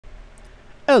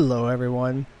Hello,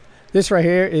 everyone. This right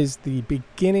here is the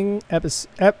beginning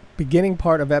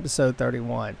part of episode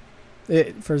 31.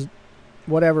 For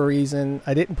whatever reason,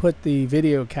 I didn't put the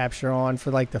video capture on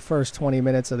for like the first 20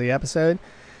 minutes of the episode,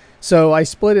 so I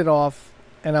split it off,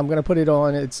 and I'm gonna put it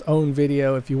on its own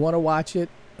video. If you want to watch it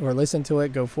or listen to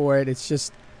it, go for it. It's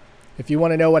just, if you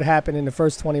want to know what happened in the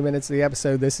first 20 minutes of the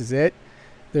episode, this is it.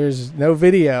 There's no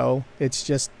video. It's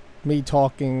just me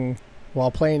talking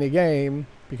while playing the game,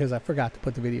 because I forgot to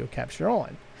put the video capture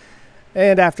on.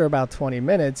 And after about 20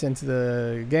 minutes into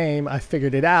the game, I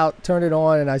figured it out, turned it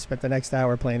on, and I spent the next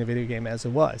hour playing the video game as it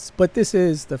was. But this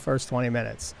is the first 20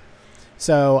 minutes.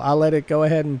 So I'll let it go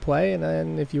ahead and play, and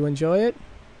then if you enjoy it,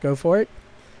 go for it.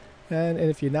 And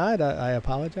if you're not, I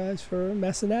apologize for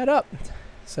messing that up.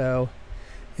 So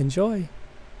enjoy.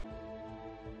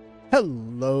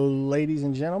 Hello, ladies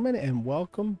and gentlemen, and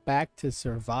welcome back to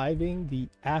Surviving the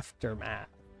Aftermath.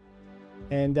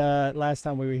 And last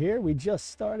time we were here, we just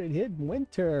started hitting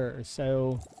winter,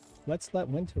 so let's let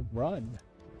winter run.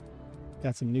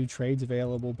 Got some new trades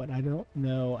available, but I don't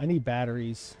know. I need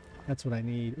batteries. That's what I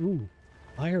need. Ooh,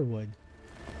 firewood.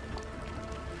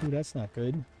 Ooh, that's not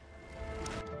good.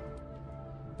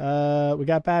 We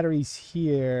got batteries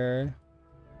here.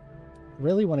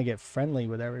 Really want to get friendly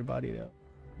with everybody, though.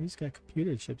 He's got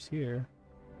computer chips here,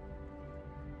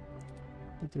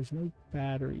 but there's no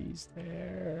batteries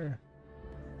there.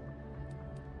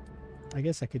 I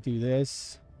guess I could do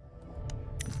this,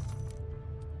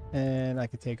 and I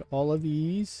could take all of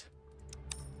these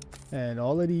and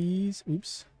all of these.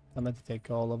 Oops, I meant to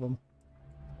take all of them.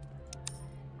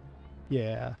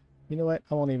 Yeah, you know what,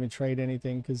 I won't even trade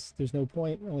anything because there's no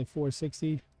point. Only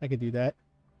 460. I could do that.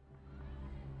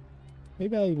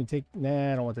 Maybe I'll even take,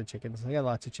 nah, I don't want the chickens. I got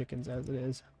lots of chickens as it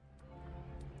is.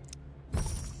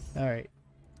 All right,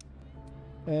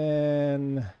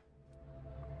 and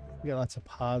we got lots of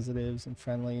positives and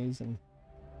friendlies, and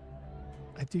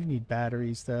I do need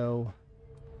batteries though.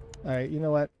 All right, you know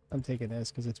what? I'm taking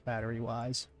this because it's battery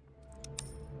wise.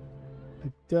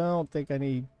 I don't think I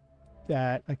need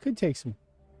that. I could take some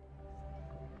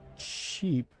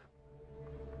sheep.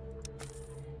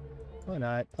 Why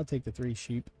not? I'll take the 3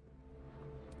 sheep.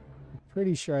 I'm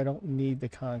pretty sure I don't need the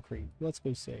concrete. Let's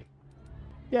go see.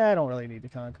 Yeah, I don't really need the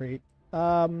concrete.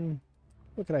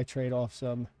 What could I trade off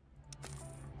some?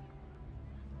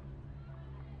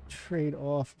 Trade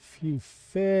off a few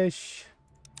fish.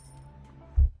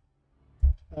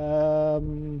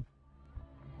 Some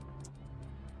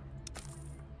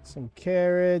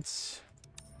carrots.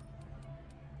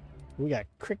 We got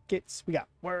crickets. We got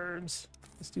worms.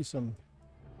 Let's do some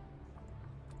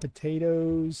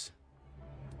potatoes.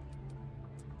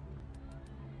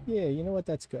 Yeah, you know what?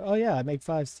 That's good. Oh yeah, I make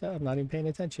 5 stuff. I'm not even paying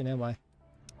attention, am I?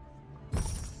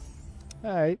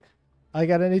 All right. I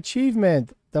got an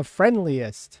achievement. The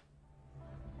friendliest.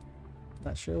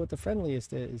 Not sure what the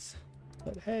friendliest is,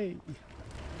 but hey.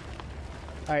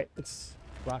 All right, let's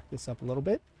rock this up a little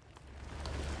bit.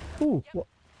 Ooh, well,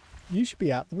 you should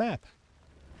be out the map.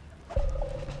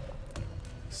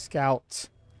 Scout.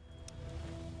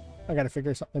 I gotta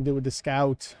figure something to do with the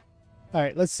scout. All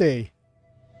right, let's see.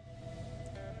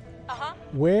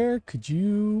 Where could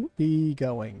you be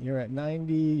going? You're at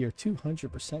 90. You're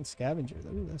 200% scavenger.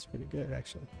 Ooh, that's pretty good,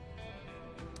 actually.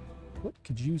 What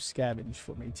could you scavenge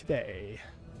for me today?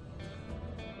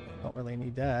 Don't really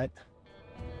need that.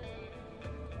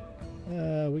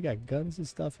 We got guns and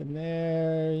stuff in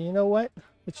there. You know what?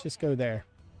 Let's just go there.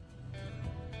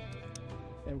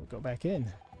 And we'll go back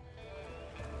in.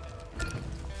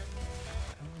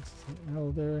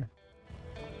 Elder.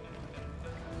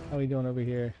 How are we doing over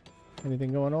here?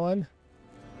 Anything going on?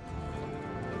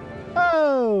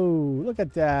 Oh, look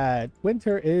at that.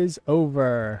 Winter is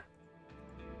over.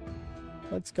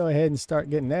 Let's go ahead and start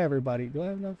getting everybody. Do I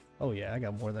have enough? Oh yeah, I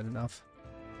got more than enough.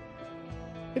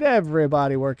 Get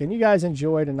everybody working. You guys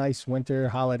enjoyed a nice winter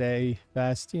holiday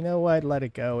fest. You know what? Let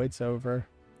it go. It's over.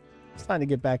 It's time to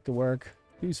get back to work.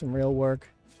 Do some real work.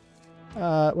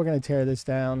 We're going to tear this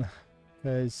down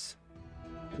because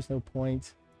there's no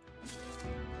point.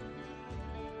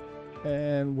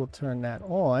 And we'll turn that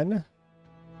on.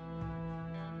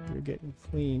 You're getting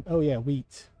clean. Oh yeah,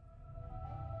 wheat.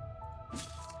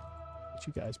 Get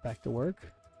you guys back to work.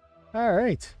 All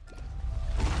right.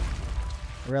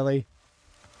 Really?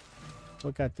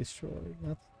 What got destroyed?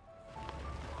 Nothing.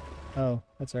 Oh,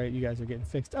 that's right. You guys are getting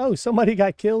fixed. Oh, somebody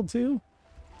got killed too?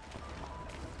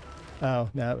 Oh,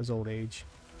 no, it was old age.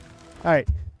 All right.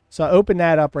 So I opened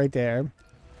that up right there.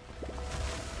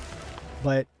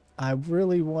 But I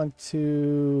really want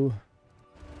to...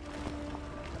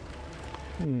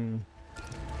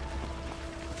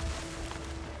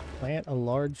 plant a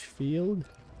large field,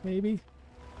 maybe?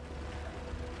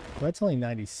 Well, that's only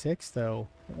 96, though.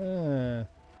 You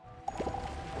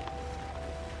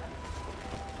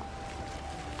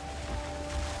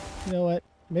know what?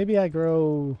 Maybe I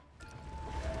grow...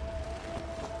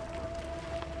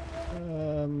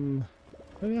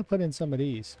 maybe I'll put in some of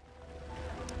these.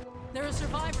 There are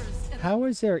survivors. How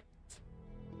is there...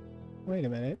 Wait a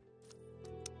minute.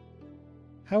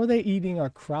 How are they eating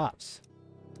our crops?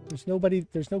 There's no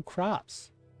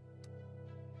crops.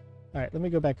 Alright, let me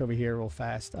go back over here real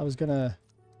fast. I was gonna...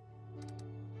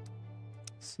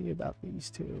 see about these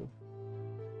two.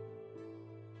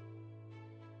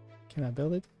 Can I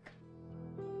build it?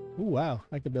 Ooh, wow.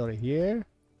 I could build it here.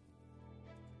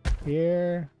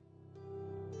 Here.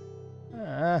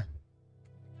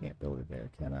 Can't build it there,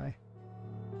 can I?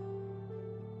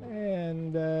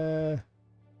 And,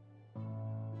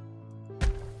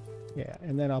 yeah,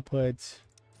 and then I'll put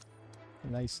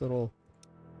a nice little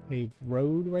paved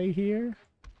road right here.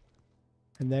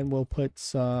 And then we'll put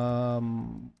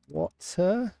some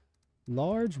water,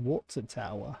 large water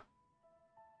tower.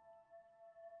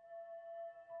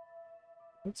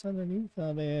 What's underneath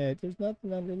of it? There's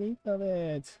nothing underneath of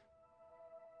it.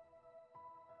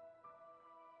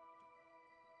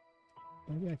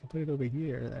 Maybe I can put it over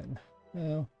here then.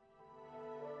 No.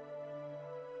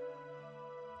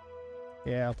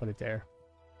 Yeah, I'll put it there.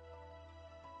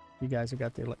 You guys have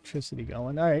got the electricity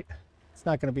going. Alright. It's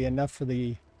not going to be enough for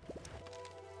the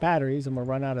batteries. I'm going to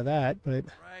run out of that, but...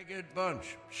 Ragged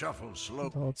bunch. Shuffle slow.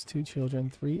 Adults, 2 children,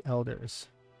 3 elders.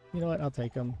 You know what? I'll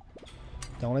take them.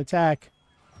 Don't attack.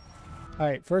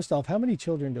 Alright, first off, how many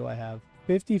children do I have?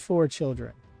 54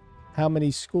 children. How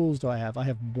many schools do I have? I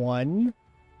have 1.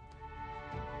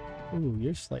 Ooh,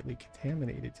 you're slightly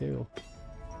contaminated too.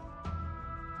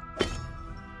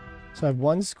 So I have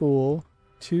 1 school,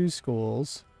 2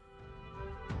 schools,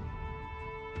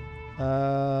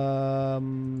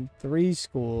 3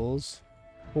 schools,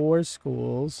 4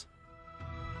 schools.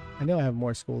 I know I have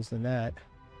more schools than that.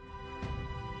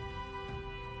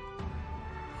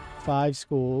 5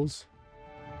 schools.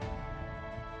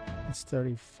 That's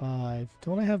 35.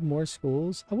 Don't I have more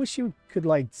schools? I wish you could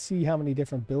like see how many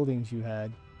different buildings you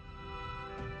had.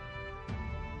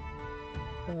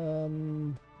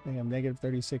 I think I'm negative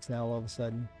 36 now all of a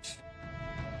sudden.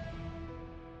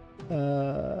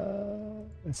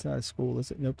 That's not a school,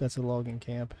 is it? Nope, that's a logging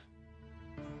camp.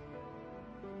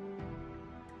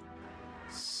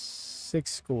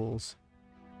 6 schools.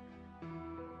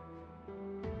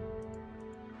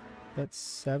 That's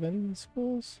 7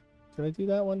 schools? Did I do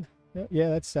that one? Yeah,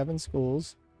 that's 7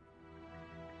 schools.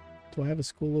 Do I have a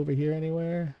school over here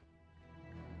anywhere?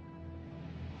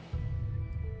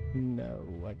 No,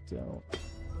 I don't.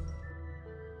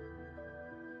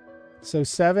 So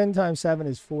 7 times 7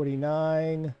 is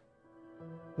 49.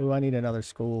 Ooh, I need another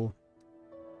school.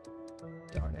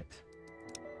 Darn it.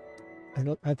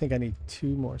 I think I need 2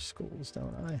 more schools,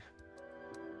 don't I?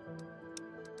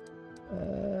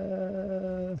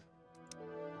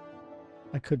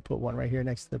 I could put one right here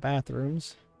next to the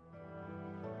bathrooms.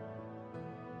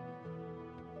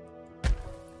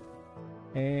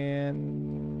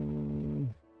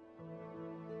 And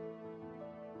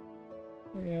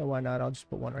yeah, why not? I'll just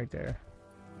put one right there.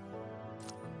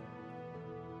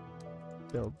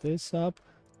 Build this up.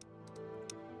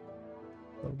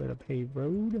 A little bit of paved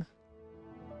road.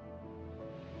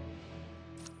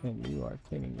 And you are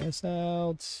cleaning this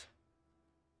out.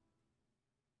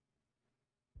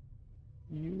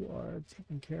 You are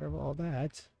taking care of all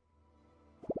that.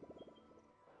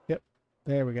 Yep,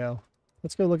 there we go.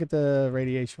 Let's go look at the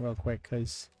radiation real quick,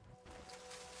 because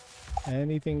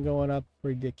anything going up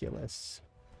ridiculous.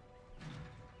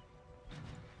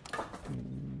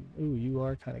 Ooh, you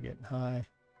are kind of getting high.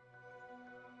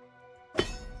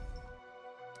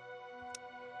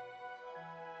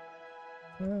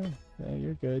 Yeah,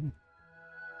 you're good.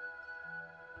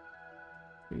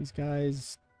 These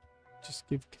guys just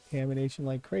give contamination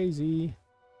like crazy.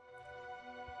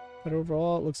 But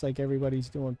overall, it looks like everybody's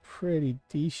doing pretty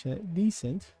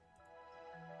decent.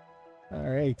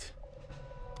 Alright.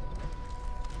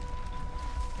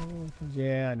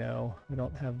 Yeah, I know. We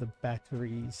don't have the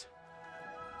batteries.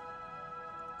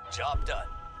 Job done.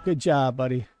 Good job,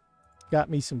 buddy.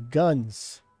 Got me some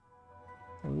guns.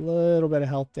 A little bit of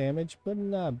health damage, but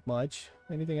not much.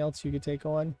 Anything else you could take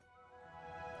on?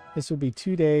 This would be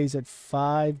 2 days at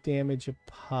 5 damage a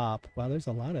pop. Wow, there's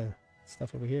a lot of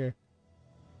stuff over here.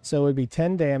 So it would be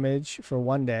 10 damage for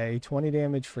 1 day, 20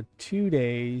 damage for 2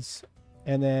 days,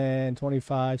 and then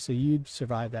 25, so you'd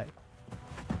survive that.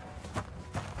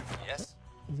 Yes?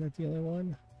 Is that the other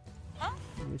one? Huh?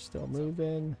 You're still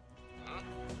moving.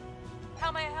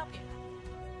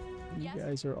 You Yes?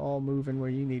 guys are all moving where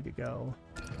you need to go.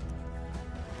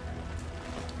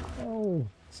 Oh,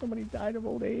 somebody died of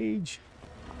old age.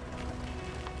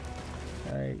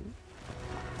 Alright.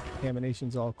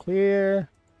 Contamination's all clear.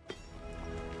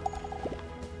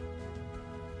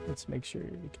 Let's make sure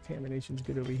the contamination's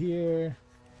good over here.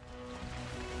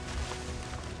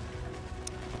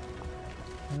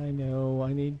 I know,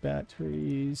 I need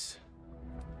batteries.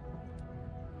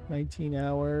 19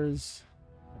 hours.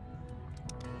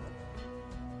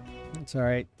 It's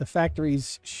alright. The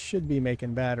factories should be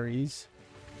making batteries.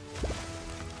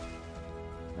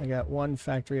 I got one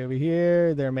factory over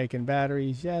here. They're making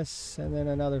batteries, yes. And then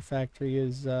another factory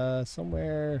is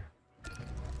somewhere.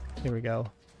 Here we go.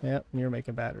 Yep, you're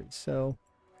making batteries. So,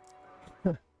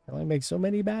 I only make so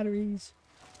many batteries.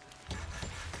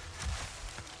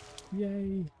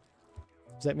 Yay.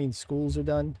 Does that mean schools are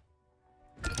done?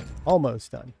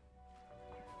 Almost done.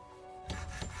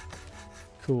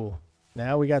 Cool.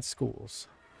 Now we got schools.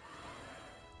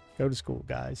 Go to school,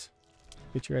 guys.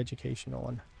 Get your education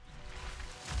on.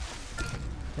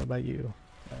 What about you?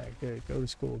 Alright, good. Go to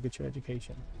school. Get your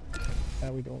education.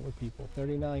 How we doing with people?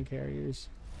 39 carriers.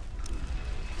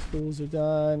 Schools are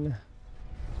done.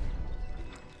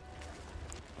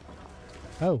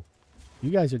 Oh, you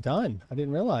guys are done. I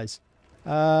didn't realize.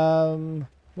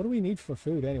 What do we need for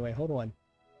food anyway? Hold on.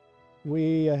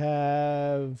 We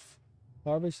have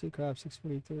harvested crop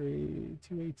 643,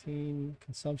 218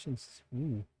 consumptions.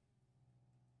 Ooh.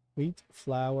 Wheat,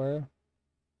 flour.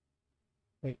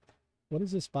 Wait, what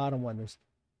is this bottom one? There's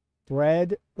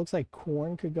bread. Looks like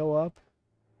corn could go up.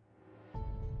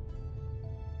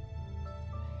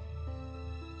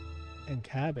 And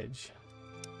cabbage.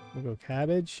 We'll go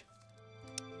cabbage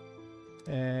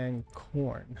and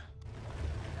corn.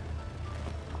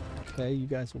 Okay, you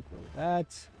guys will go with that.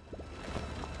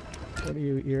 What are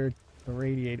you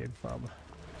irradiated from?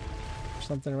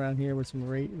 Something around here with some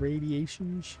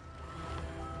radiations.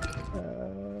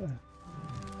 I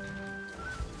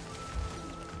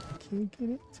can't get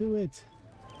into it.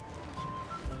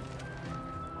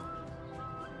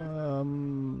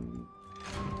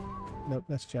 Nope,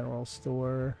 that's general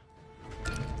store.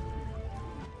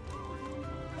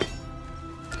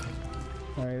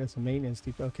 Alright, that's a maintenance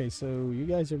depot. Okay, so you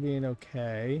guys are being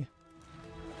okay.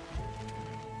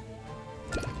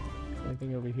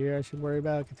 Anything over here I should worry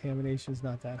about? Contamination's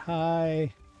not that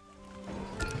high.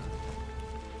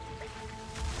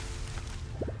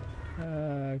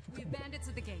 We have bandits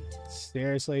at the gate.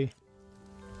 Seriously?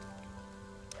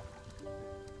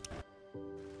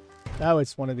 Oh,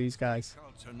 it's one of these guys.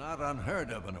 Cults are not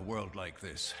unheard of in a world like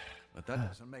this, but that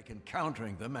doesn't make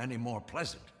encountering them any more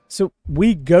pleasant. So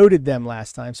we goaded them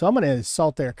last time, so I'm going to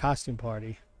assault their costume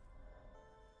party.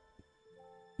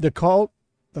 The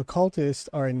cultists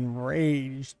are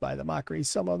enraged by the mockery.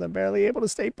 Some of them barely able to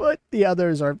stay put. The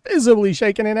others are visibly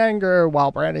shaken in anger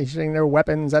while brandishing their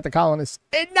weapons at the colonists.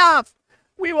 Enough!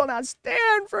 We will not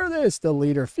stand for this. The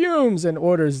leader fumes and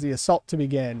orders the assault to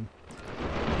begin.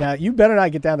 Now, you better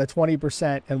not get down to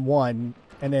 20% and won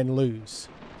and then lose.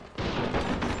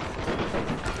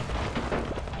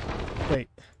 Wait.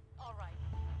 All right.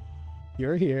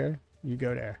 You're here. You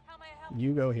go there. How may I help?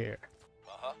 You go here.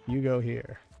 You go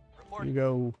here. You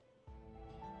go.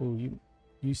 Ooh,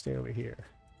 you stay over here.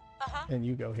 And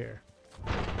you go here.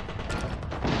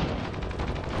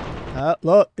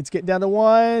 Look, it's getting down to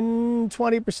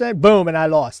 120%. Boom, and I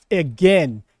lost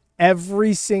again.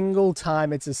 Every single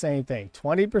time it's the same thing.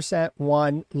 20%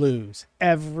 won, lose.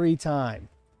 Every time.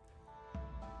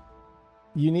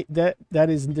 You need that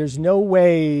is there's no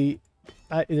way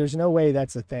there's no way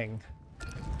that's a thing.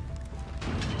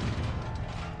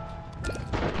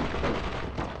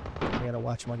 I gotta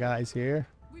watch my guys here.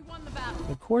 We won the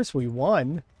battle. Of course we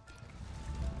won.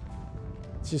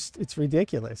 It's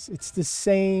ridiculous. It's the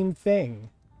same thing.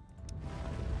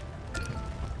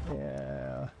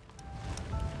 Yeah.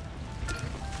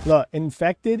 Look,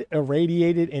 infected,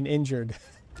 irradiated, and injured.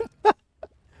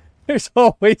 There's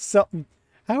always something.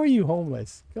 How are you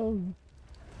homeless? Go.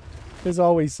 There's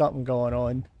always something going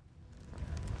on.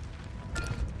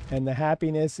 And the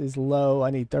happiness is low. I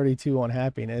need 32 on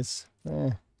happiness.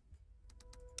 I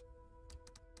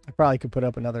probably could put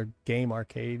up another game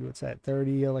arcade. What's that?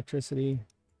 30 electricity.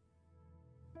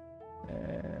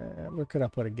 Where could I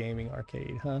put a gaming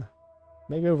arcade, huh?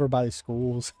 Maybe over by the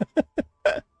schools.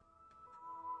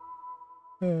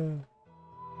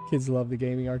 Kids love the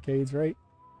gaming arcades, right?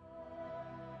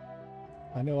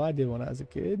 I know I did when I was a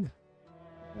kid.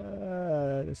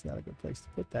 That's not a good place to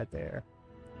put that there.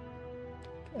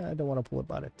 I don't want to pull it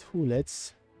by the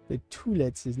toilets. The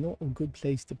toilets is not a good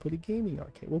place to put a gaming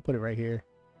arcade. We'll put it right here.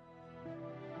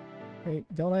 Wait,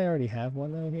 don't I already have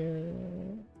one though here?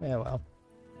 Yeah, well.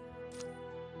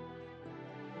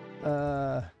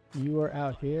 You are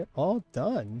out here. All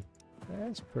done.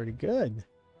 That's pretty good.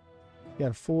 You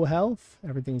got full health.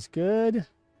 Everything's good.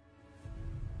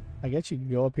 I guess you can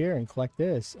go up here and collect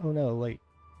this. Oh no, wait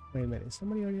a minute. Is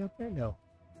somebody already up there? No.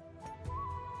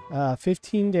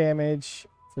 15 damage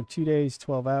for 2 days,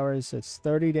 12 hours. That's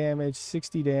 30 damage,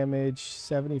 60 damage,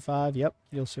 75. Yep,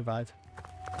 you'll survive.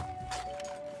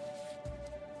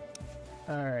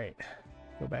 Alright.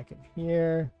 Go back in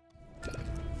here.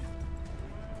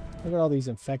 Look at all these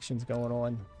infections going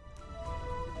on.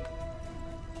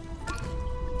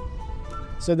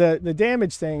 So the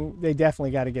damage thing, they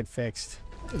definitely got to get fixed.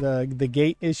 The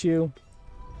gate issue,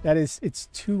 it's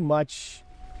too much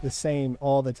the same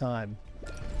all the time.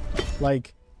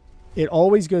 Like, it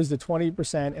always goes to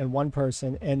 20% and one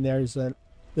person, and there's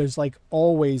like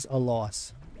always a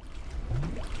loss.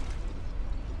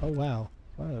 Oh wow.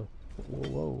 Whoa.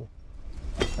 Whoa.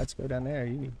 Let's go down there.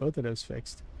 You need both of those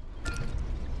fixed.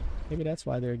 Maybe that's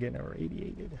why they're getting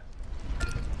irradiated.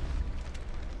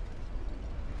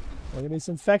 Look at this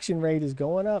infection rate is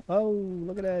going up. Oh,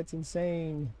 look at that. It's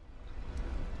insane.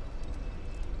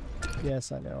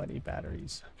 Yes, I know. I need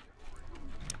batteries.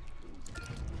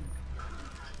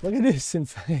 Look at this.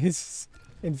 It's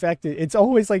infected. It's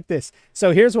always like this.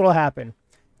 So here's what will happen.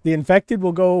 The infected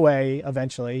will go away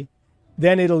eventually.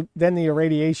 Then the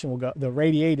irradiation will go. The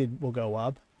radiated will go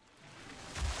up.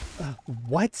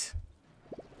 What?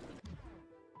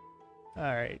 All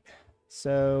right.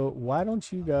 So why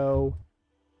don't you go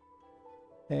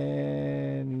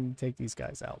and take these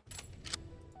guys out?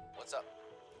 What's up?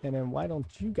 And then why don't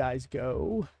you guys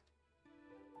go?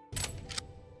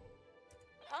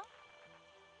 Huh?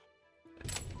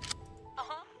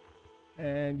 Uh-huh.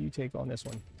 And you take on this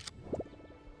one.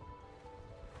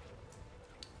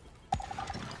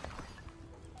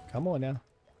 Come on now.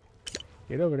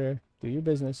 Get over there. Do your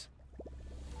business.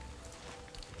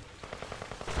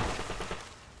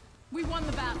 We won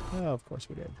the battle. Oh, of course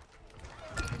we did.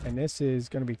 And this is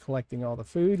going to be collecting all the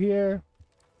food here.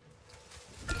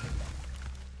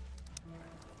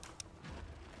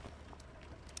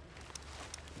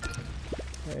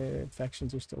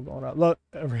 Infections are still going up. Look,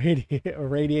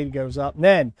 irradiated goes up. And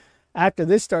then, after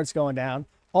this starts going down,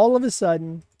 all of a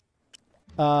sudden,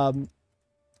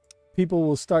 people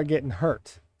will start getting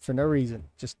hurt for no reason.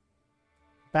 Just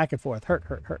back and forth.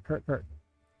 Hurt.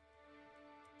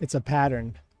 It's a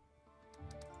pattern.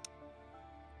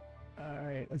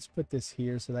 Alright, let's put this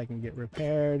here so that I can get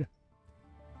repaired.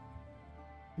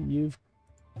 You've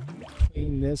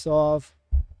cleaned this off.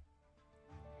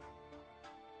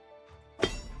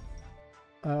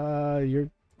 Are you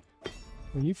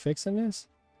fixing this?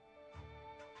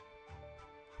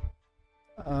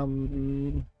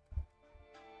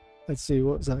 Let's see,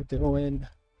 what was I doing?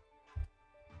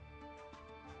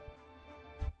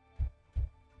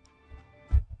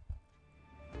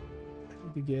 I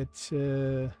need to get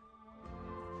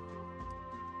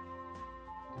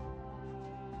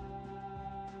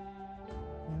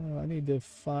I need to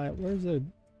find where's the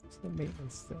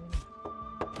maintenance thing?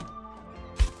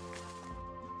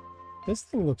 This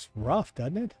thing looks rough,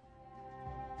 doesn't it?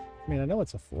 I mean, I know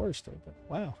it's a forester, but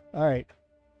wow. All right.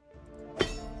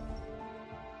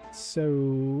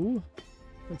 So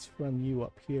let's run you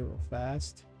up here real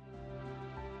fast.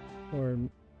 Or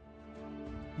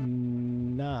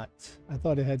not. I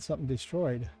thought it had something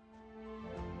destroyed.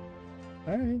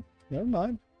 All right. Never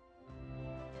mind.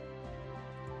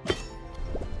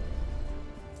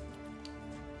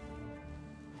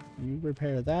 You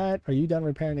repair that. Are you done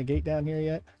repairing the gate down here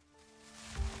yet?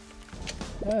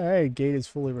 Alright, gate is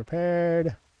fully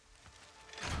repaired.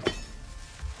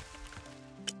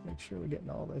 Make sure we're getting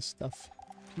all this stuff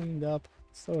cleaned up.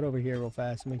 Let's throw it over here real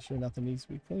fast. Make sure nothing needs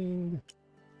to be cleaned.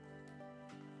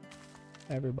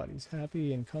 Everybody's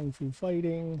happy and kung fu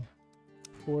fighting.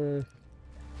 Pour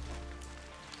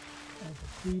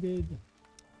completed.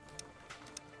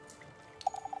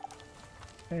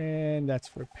 And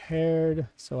that's repaired,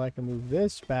 so I can move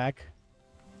this back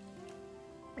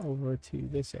over to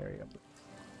this area.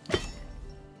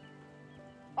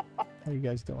 How you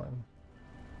guys doing?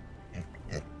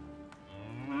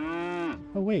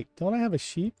 Oh wait, don't I have a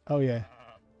sheep? Oh yeah.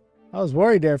 I was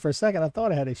worried there for a second. I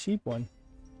thought I had a sheep one.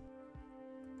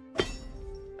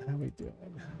 How we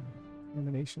doing?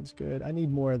 Elimination's good. I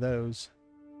need more of those.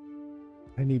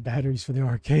 I need batteries for the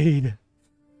arcade.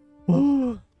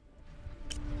 Oh.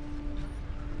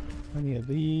 Plenty of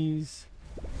these.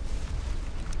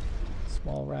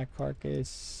 Small rat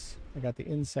carcass. I got the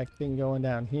insect thing going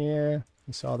down here.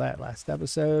 We saw that last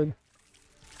episode.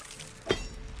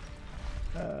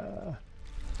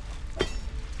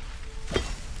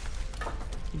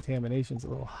 Contamination's a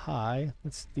little high.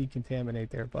 Let's decontaminate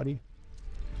there, buddy.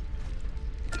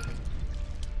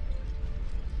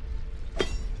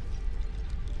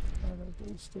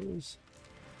 Boosters.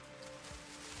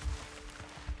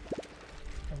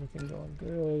 Everything going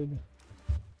good.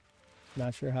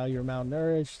 Not sure how you're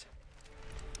malnourished.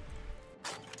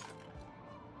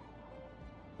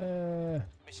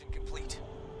 Mission complete.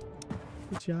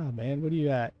 Good job, man. What are you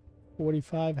at?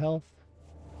 45 health.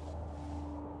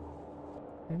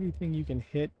 Anything you can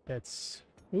hit that's...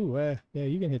 Ooh, yeah,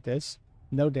 you can hit this.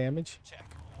 No damage. Check.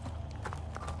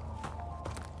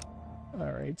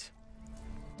 Alright.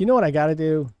 You know what I gotta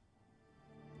do?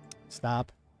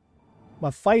 Stop. My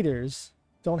fighters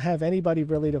don't have anybody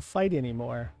really to fight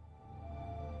anymore.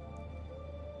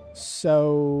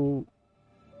 So...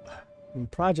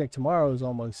 Project Tomorrow is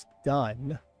almost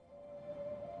done.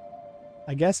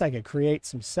 I guess I could create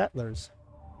some settlers.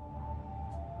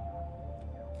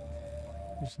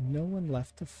 There's no one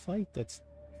left to fight that's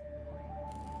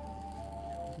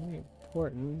really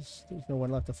important. There's no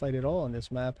one left to fight at all on this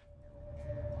map.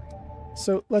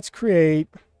 So let's create...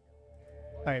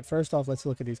 Alright, first off, let's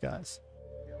look at these guys.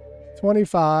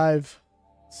 25,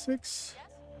 6,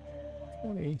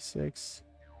 26.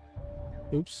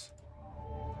 Oops.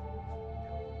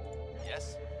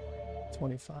 Yes.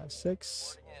 25,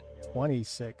 6,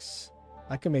 26.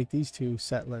 I can make these two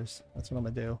settlers. That's what I'm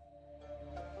going to do.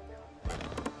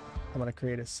 I'm going to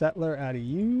create a settler out of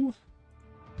you.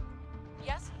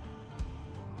 Yes.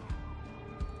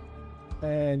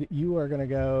 And you are going to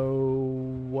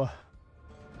go...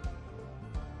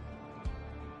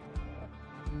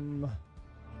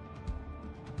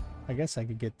 I guess I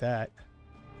could get that.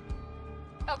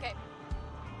 Okay.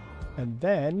 And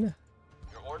then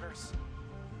Your orders.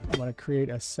 I'm going to create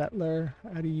a settler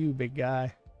out of you, big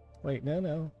guy. Wait,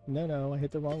 no. I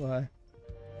hit the wrong guy.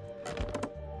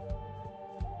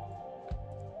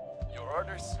 Your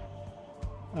orders.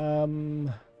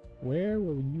 Where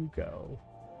will you go?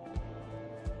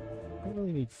 I don't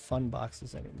really need fun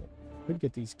boxes anymore. Could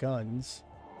get these guns.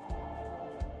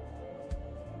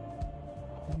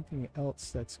 Anything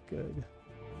else that's good?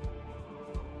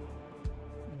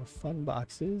 More fun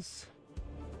boxes.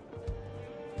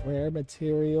 Rare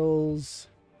materials.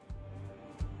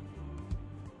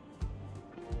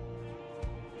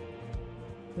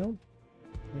 Nope.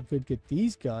 I could get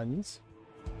these guns.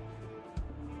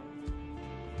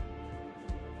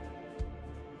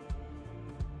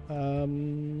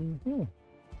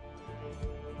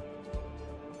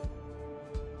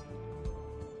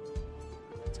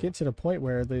 Let's get to the point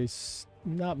where there's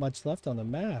not much left on the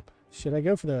map. Should I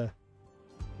go for the...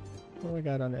 What do I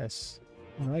got on this?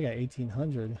 Oh, I got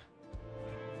 1800.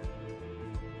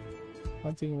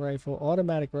 Hunting rifle,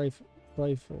 automatic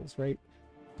rifles, right?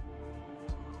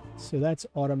 So that's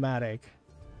automatic.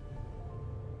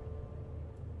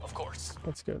 Of course.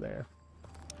 Let's go there.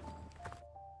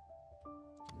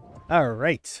 All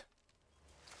right.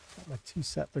 Got my two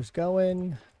settlers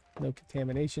going. No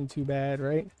contamination too bad,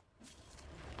 right?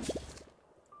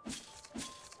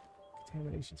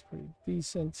 Contamination's pretty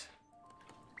decent.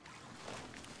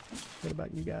 What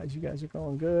about you guys? You guys are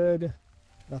going good.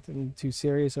 Nothing too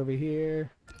serious over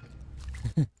here.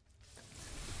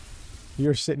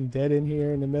 You're sitting dead in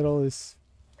here in the middle of this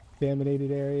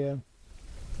contaminated area.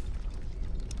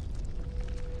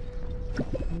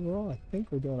 Overall, I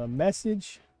think we're doing a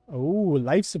message. Oh,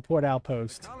 life support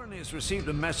outpost. The colony has received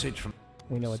a message from...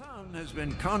 We know The it. sun has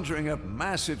been conjuring up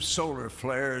massive solar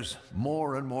flares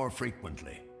more and more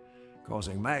frequently,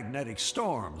 causing magnetic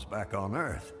storms back on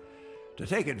Earth. To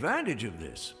take advantage of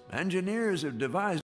this, engineers have devised